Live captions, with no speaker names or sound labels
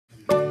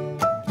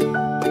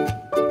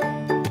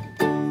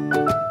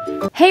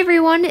Hey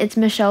everyone, it's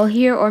Michelle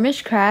here, or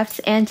Mishcrafts,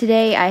 and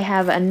today I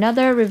have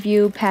another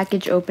review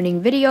package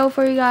opening video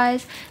for you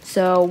guys.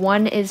 So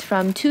one is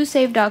from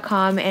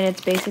tosave.com, and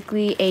it's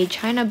basically a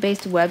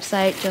China-based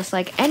website just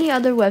like any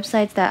other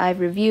websites that I've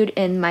reviewed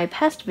in my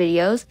past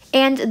videos.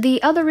 And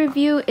the other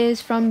review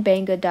is from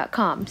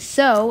banggood.com.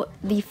 So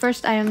the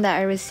first item that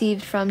I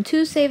received from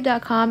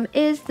tosave.com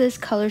is this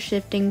color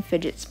shifting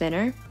fidget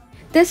spinner.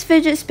 This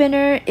fidget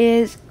spinner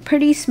is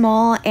pretty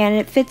small and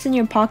it fits in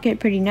your pocket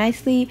pretty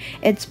nicely.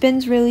 It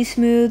spins really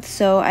smooth,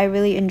 so I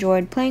really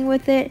enjoyed playing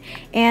with it.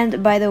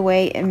 And by the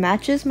way, it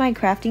matches my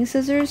crafting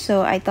scissors,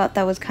 so I thought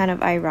that was kind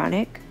of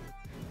ironic.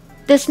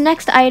 This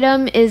next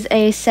item is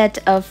a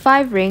set of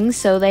 5 rings,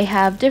 so they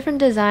have different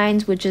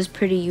designs, which is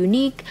pretty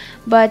unique,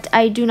 but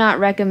I do not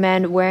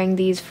recommend wearing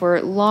these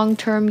for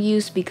long-term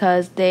use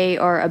because they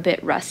are a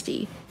bit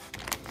rusty.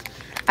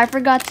 I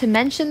forgot to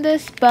mention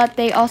this, but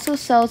they also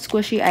sell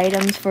squishy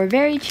items for a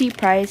very cheap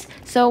price.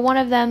 So one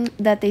of them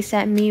that they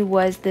sent me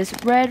was this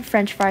red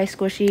french fry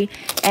squishy,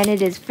 and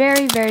it is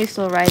very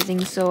slow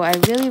rising, so I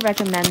really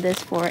recommend this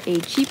for a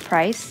cheap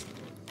price.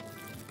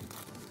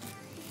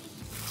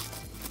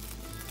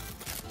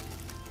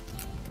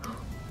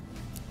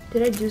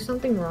 Did I do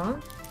something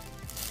wrong?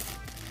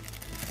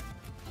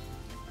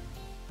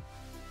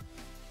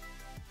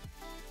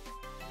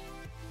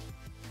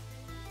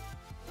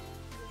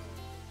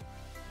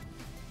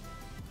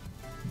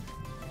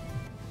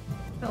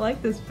 I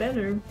like this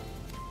better.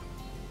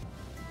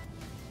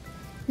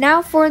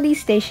 Now for the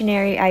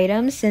stationery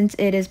items, since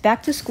it is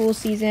back to school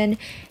season,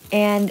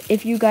 and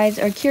if you guys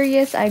are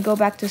curious, I go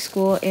back to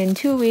school in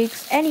 2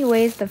 weeks.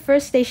 Anyways, the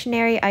first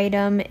stationery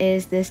item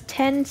is this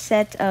 10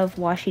 set of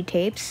washi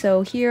tapes.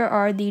 So here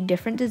are the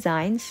different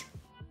designs.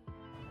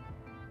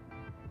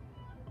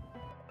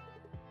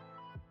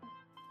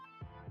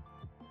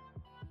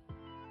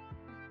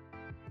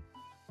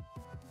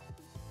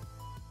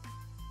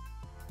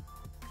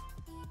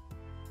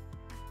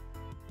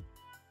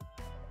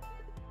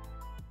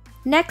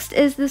 Next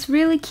is this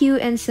really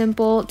cute and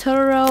simple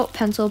Totoro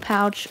pencil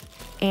pouch,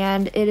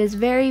 and it is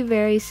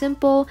very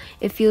simple.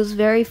 It feels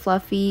very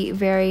fluffy,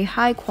 very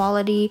high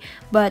quality,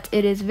 but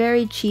it is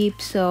very cheap,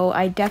 so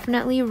I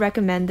definitely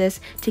recommend this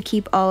to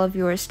keep all of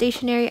your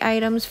stationery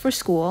items for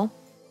school.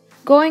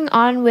 Going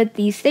on with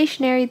the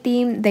stationery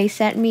theme, they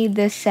sent me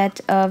this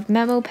set of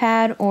memo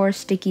pad or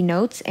sticky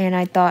notes, and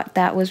I thought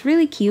that was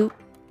really cute.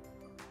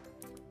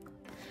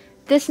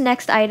 This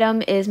next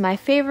item is my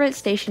favorite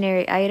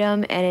stationery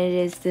item, and it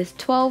is this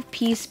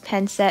 12-piece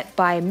pen set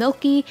by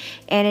Milky,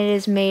 and it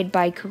is made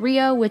by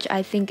Korea, which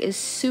I think is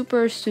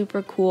super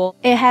cool.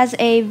 It has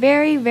a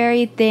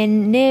very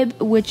thin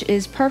nib, which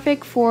is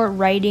perfect for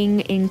writing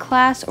in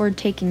class or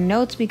taking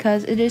notes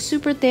because it is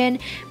super thin,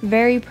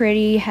 very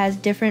pretty, has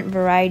different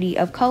variety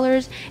of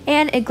colors,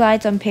 and it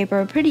glides on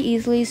paper pretty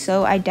easily,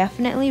 so I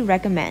definitely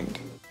recommend.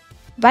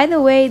 By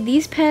the way,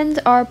 these pens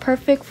are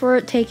perfect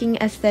for taking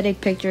aesthetic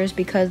pictures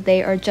because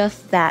they are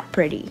just that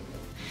pretty.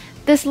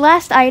 This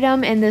last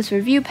item in this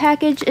review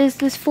package is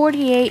this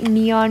 48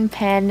 neon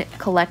pen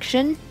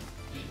collection.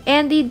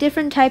 And the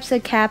different types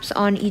of caps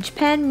on each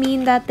pen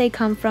mean that they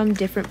come from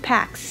different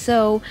packs.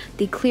 So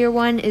the clear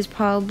one is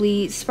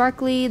probably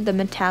sparkly, the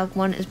metallic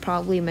one is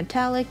probably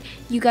metallic.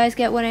 You guys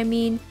get what I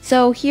mean?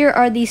 So here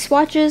are the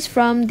swatches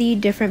from the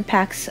different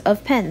packs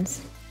of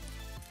pens.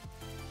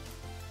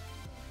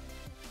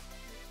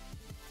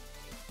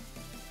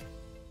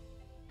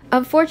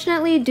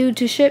 Unfortunately, due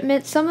to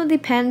shipment, some of the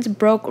pens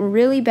broke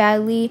really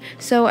badly,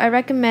 so I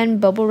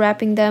recommend bubble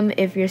wrapping them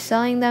if you're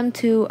selling them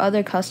to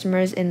other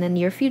customers in the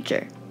near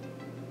future.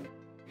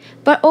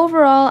 But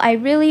overall, I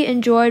really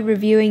enjoyed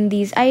reviewing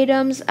these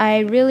items. I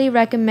really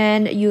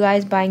recommend you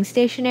guys buying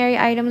stationery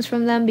items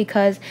from them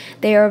because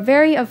they are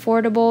very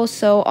affordable,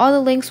 so all the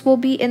links will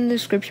be in the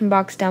description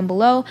box down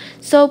below,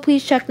 so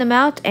please check them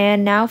out.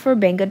 And now for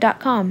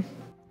banggood.com.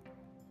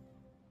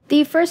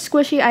 The first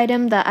squishy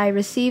item that I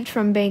received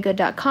from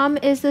banggood.com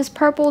is this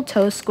purple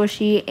toast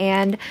squishy,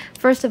 and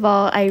first of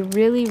all, I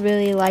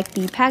really like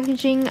the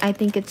packaging. I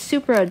think it's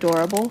super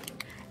adorable.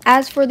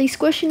 As for the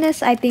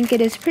squishiness, I think it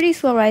is pretty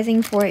slow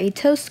rising for a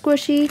toast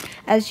squishy.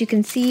 As you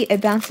can see,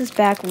 it bounces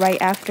back right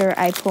after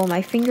I pull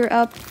my finger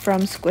up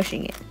from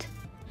squishing it.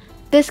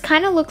 This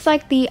kind of looks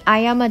like the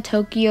Ayama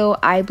Tokyo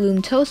Eye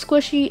Bloom Toast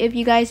Squishy, if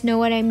you guys know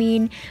what I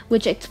mean,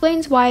 which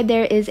explains why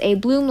there is a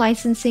bloom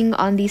licensing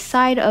on the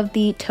side of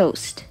the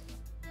toast.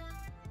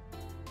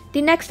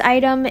 The next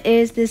item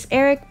is this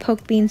Eric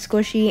Poke Bean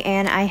Squishy,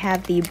 and I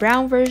have the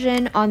brown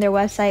version. On their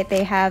website,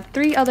 they have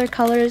 3 other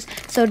colors,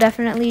 so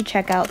definitely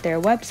check out their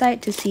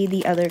website to see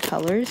the other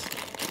colors.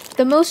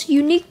 The most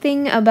unique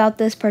thing about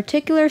this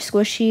particular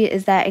squishy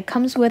is that it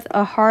comes with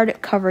a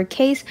hard cover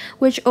case,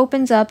 which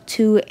opens up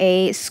to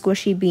a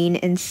squishy bean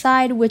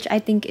inside, which I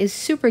think is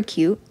super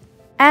cute.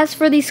 As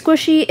for the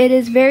squishy, it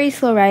is very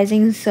slow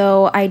rising,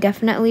 so I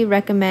definitely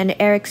recommend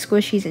Eric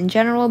squishies in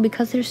general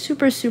because they're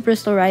super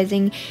slow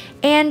rising,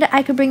 and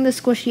I could bring the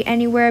squishy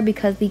anywhere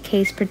because the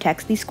case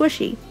protects the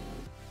squishy.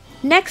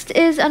 Next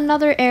is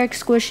another Eric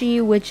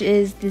squishy, which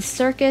is the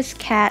Circus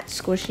Cat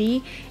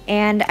squishy,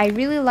 and I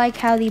really like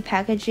how the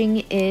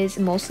packaging is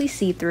mostly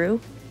see-through.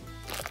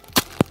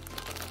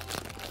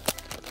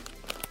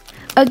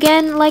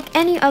 Again, like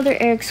any other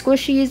Eric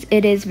squishies,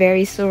 it is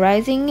very still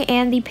rising,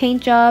 and the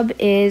paint job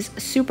is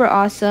super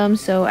awesome,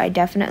 so I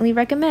definitely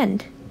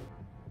recommend.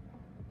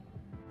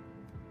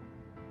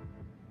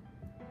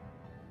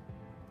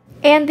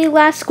 And the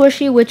last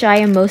squishy, which I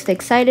am most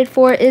excited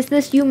for, is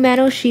this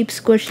Umeno Sheep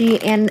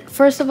squishy. And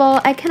first of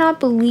all, I cannot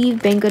believe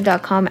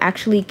Banggood.com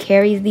actually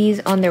carries these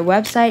on their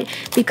website,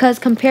 because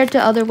compared to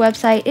other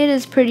websites, it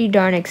is pretty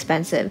darn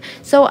expensive.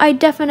 So I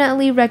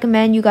definitely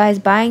recommend you guys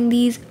buying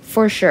these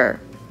for sure.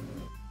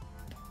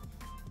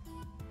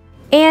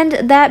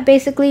 And that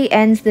basically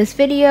ends this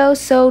video,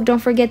 so don't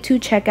forget to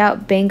check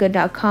out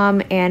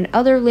Banggood.com and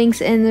other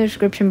links in the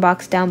description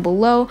box down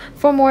below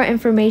for more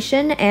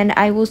information, and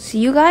I will see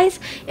you guys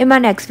in my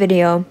next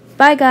video.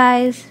 Bye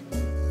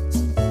guys!